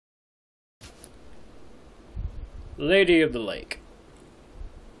Lady of the Lake.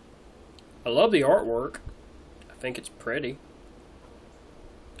 I love the artwork. I think it's pretty.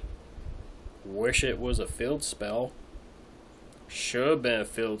 Wish it was a field spell. Should have been a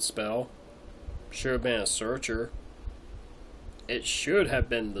field spell. Should have been a searcher. It should have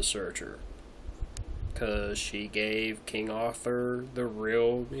been the searcher. Because she gave King Arthur the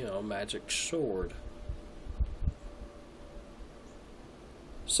real, magic sword.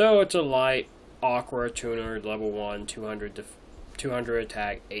 So it's a light Aqua tuner, level 1, 200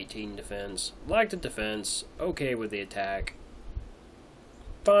 attack, 18 defense. Like the defense, okay with the attack.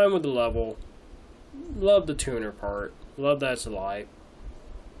 Fine with the level. Love the tuner part. Love that it's a light.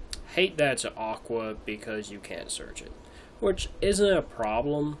 Hate that it's an Aqua because you can't search it. Which isn't a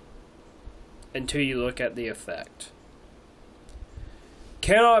problem until you look at the effect.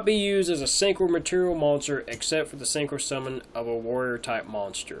 Cannot be used as a synchro material monster except for the synchro summon of a warrior type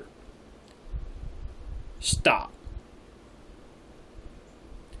monster. Stop.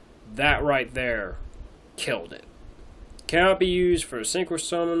 That right there killed it. Cannot be used for a synchro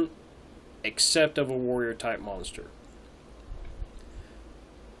summon except of a warrior type monster.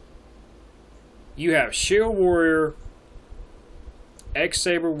 You have Shield Warrior,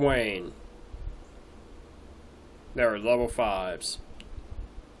 X-Saber Wayne. There are level 5s.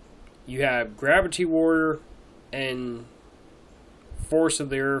 You have Gravity Warrior and Force of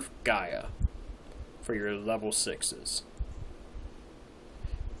the Earth Gaia for your level 6s.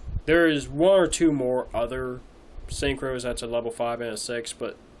 There is one or two more other synchros that's a level 5 and a 6,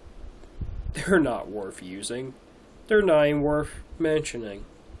 but they're not worth using. They're not even worth mentioning.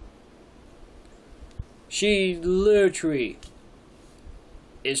 She literally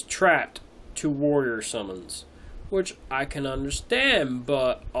is trapped to warrior summons, which I can understand,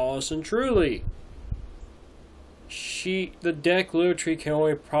 but honest and truly, the deck literally can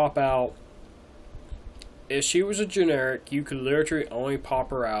only pop out. If she was a generic, you could literally only pop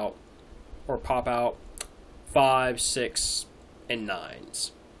her out, or pop out 5, 6, and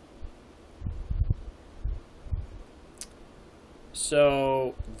 9s.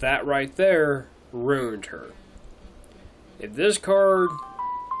 So that right there ruined her. If this card,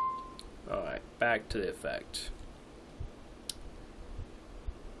 alright, back to the effect.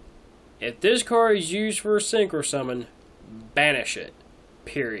 If this card is used for a synchro summon, banish it.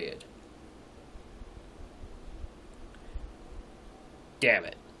 Period. Damn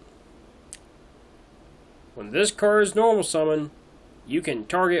it. When this card is normal summon, you can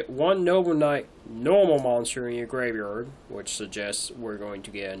target one Noble Knight normal monster in your graveyard, which suggests we're going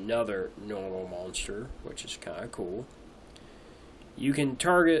to get another normal monster, which is kind of cool. You can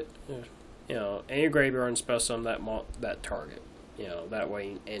target, any graveyard and spell summon that target. That way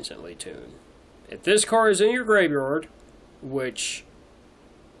you can instantly tune. If this card is in your graveyard, which,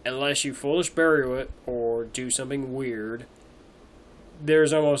 unless you Foolish Burial it or do something weird,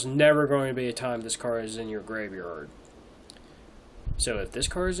 there's almost never going to be a time this card is in your graveyard. So if this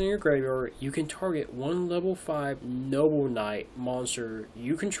card is in your graveyard, you can target one level 5 Noble Knight monster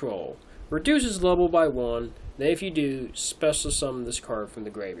you control. Reduces level by 1. Then if you do, special summon this card from the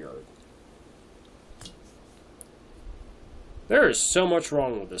graveyard. There is so much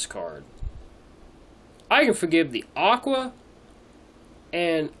wrong with this card. I can forgive the Aqua,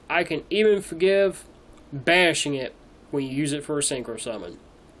 and I can even forgive banishing it when you use it for a synchro summon.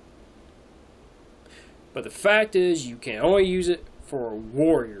 But the fact is, you can only use it for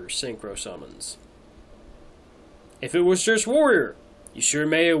warrior synchro summons. If it was just warrior, you should have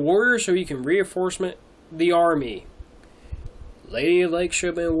made a warrior so you can reinforcement the army. Lady of the Lake should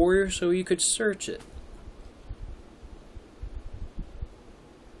have been a warrior so you could search it.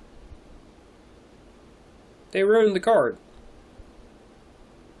 They ruined the card.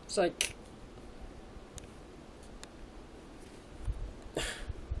 It's like,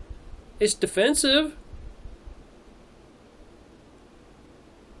 it's defensive.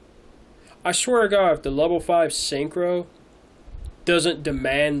 I swear to God, if the level 5 synchro doesn't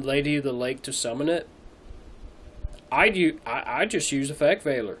demand Lady of the Lake to summon it, I just use Effect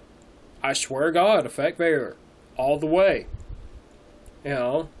Veiler. I swear to God, Effect Veiler. All the way.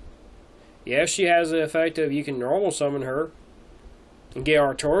 Yes, she has the effect of you can normal summon her and get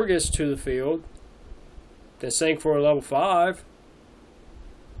Artorgus to the field, then sync for a level 5.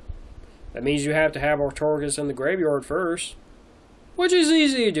 That means you have to have Artorgus in the graveyard first, which is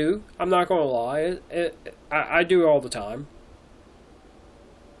easy to do. I'm not going to lie. I do it all the time.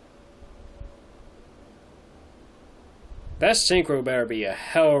 That synchro better be a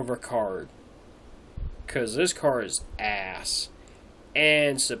hell of a card, because this card is ass.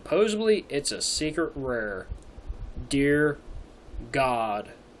 And supposedly it's a secret rare. Dear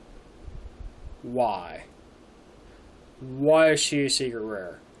God. Why? Why is she a secret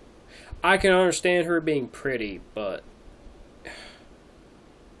rare? I can understand her being pretty, but...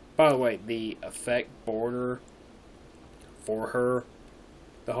 By the way, the effect border for her,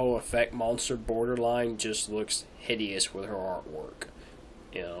 the whole effect monster borderline just looks hideous with her artwork.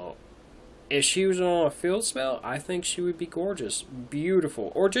 You know, if she was on a field spell, I think she would be gorgeous,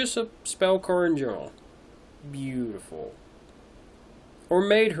 beautiful, or just a spell card in general. Beautiful. Or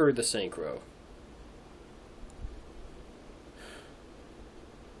made her the synchro.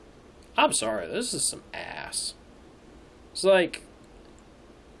 I'm sorry, this is some ass. It's like...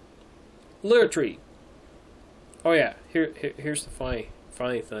 Literally. Oh yeah, here's the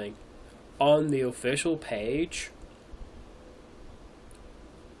funny thing. On the official page,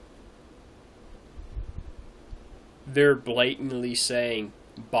 they're blatantly saying,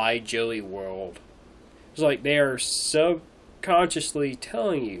 buy Joey World. It's like they are subconsciously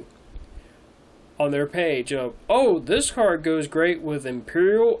telling you on their page of, oh, this card goes great with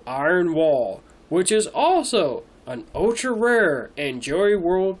Imperial Iron Wall, which is also an ultra rare and Joey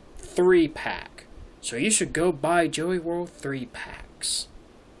World 3-pack. So you should go buy Joey World 3-packs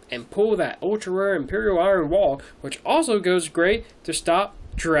and pull that ultra rare Imperial Iron Wall, which also goes great to stop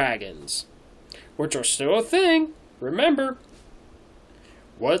dragons, which are still a thing. Remember,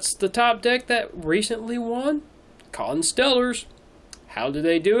 what's the top deck that recently won? Constellars. How did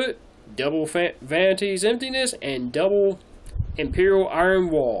they do it? Double Vanity's Emptiness and double Imperial Iron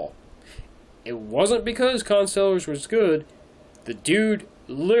Wall. It wasn't because Constellars was good. The dude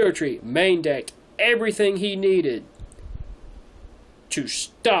literally main decked everything he needed to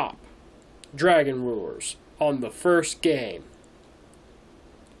stop Dragon Rulers on the first game.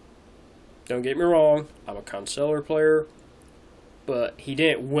 Don't get me wrong, I'm a Constellar player, but he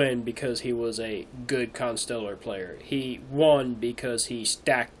didn't win because he was a good Constellar player. He won because he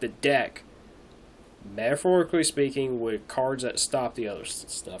stacked the deck, metaphorically speaking, with cards that stop the other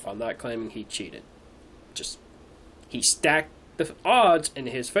stuff. I'm not claiming he cheated. Just, he stacked the odds in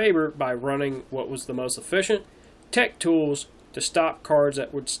his favor by running what was the most efficient tech tools to stop cards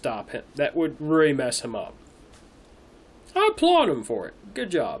that would stop him, that would really mess him up. I applaud him for it. Good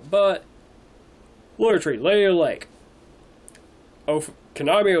job. But literally, Lady of the Lake.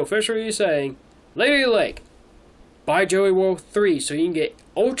 Konami officially saying, Lady of the Lake, buy Joey World 3 so you can get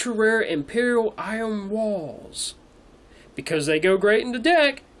ultra rare Imperial Iron Walls. Because they go great in the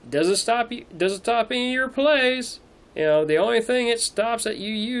deck, doesn't stop any of your plays. You know, the only thing it stops that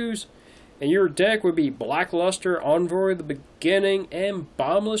you use in your deck would be Blackluster, Envoy of the Beginning, and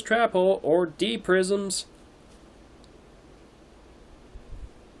Bombless Trap Hole or D Prisms.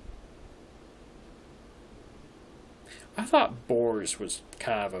 I thought Boars was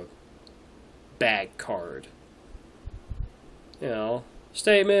kind of a bad card. You know,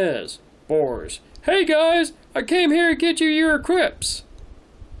 statement is, Boars, hey guys, I came here to get you your equips.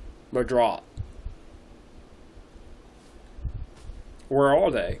 Madrot. Where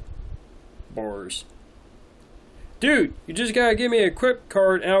are they? Boars. Dude, you just gotta give me a equip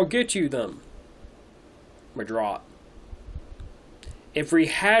card and I'll get you them. Madrot. If we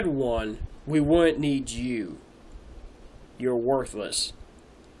had one, we wouldn't need you. You're worthless.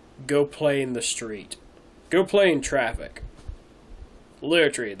 Go play in the street. Go play in traffic.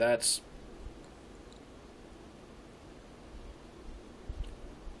 Literally, that's...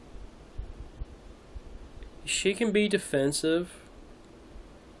 She can be defensive.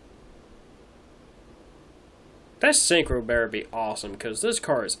 That Synchro better be awesome, because this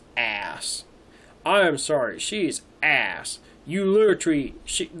card is ass. I am sorry, she's ass. You literally,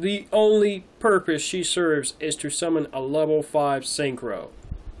 the only purpose she serves is to summon a level 5 Synchro.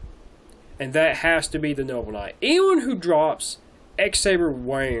 And that has to be the Noble Knight. Anyone who drops X-Saber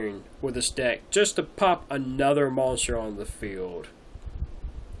Wayne with this deck just to pop another monster on the field.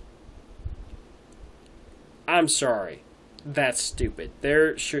 I'm sorry. That's stupid.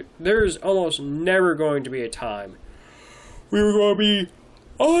 There's almost never going to be a time we were going to be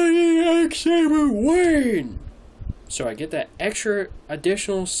on X-Saber Wayne. So I get that extra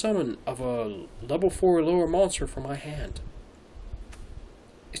additional summon of a level 4 lower monster from my hand.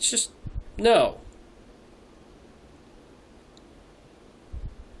 It's just, no.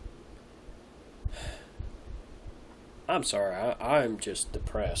 I'm sorry, I'm just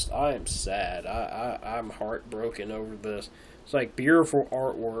depressed. I am sad. I'm heartbroken over this. It's like beautiful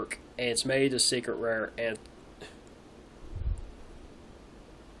artwork, and it's made a secret rare, and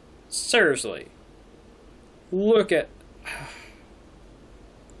seriously, look at...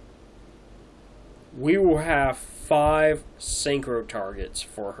 We will have 5 synchro targets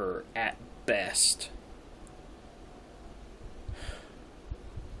for her at best.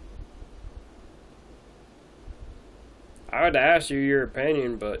 I would ask you your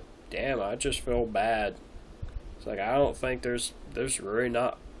opinion, but damn, I just feel bad. It's like I don't think there's really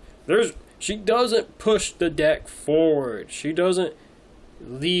not she doesn't push the deck forward. She doesn't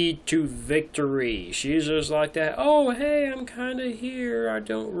lead to victory. She's just like that. Oh, hey, I'm kind of here. I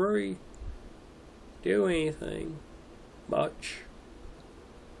don't really do anything much.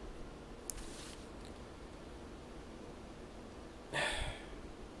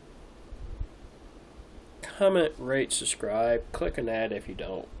 Comment, rate, subscribe, click an ad if you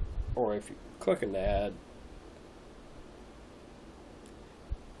don't, or if you click an ad.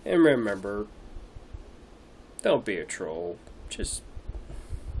 And remember, don't be a troll. Just,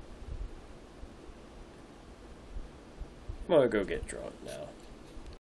 I'm gonna go get drunk now.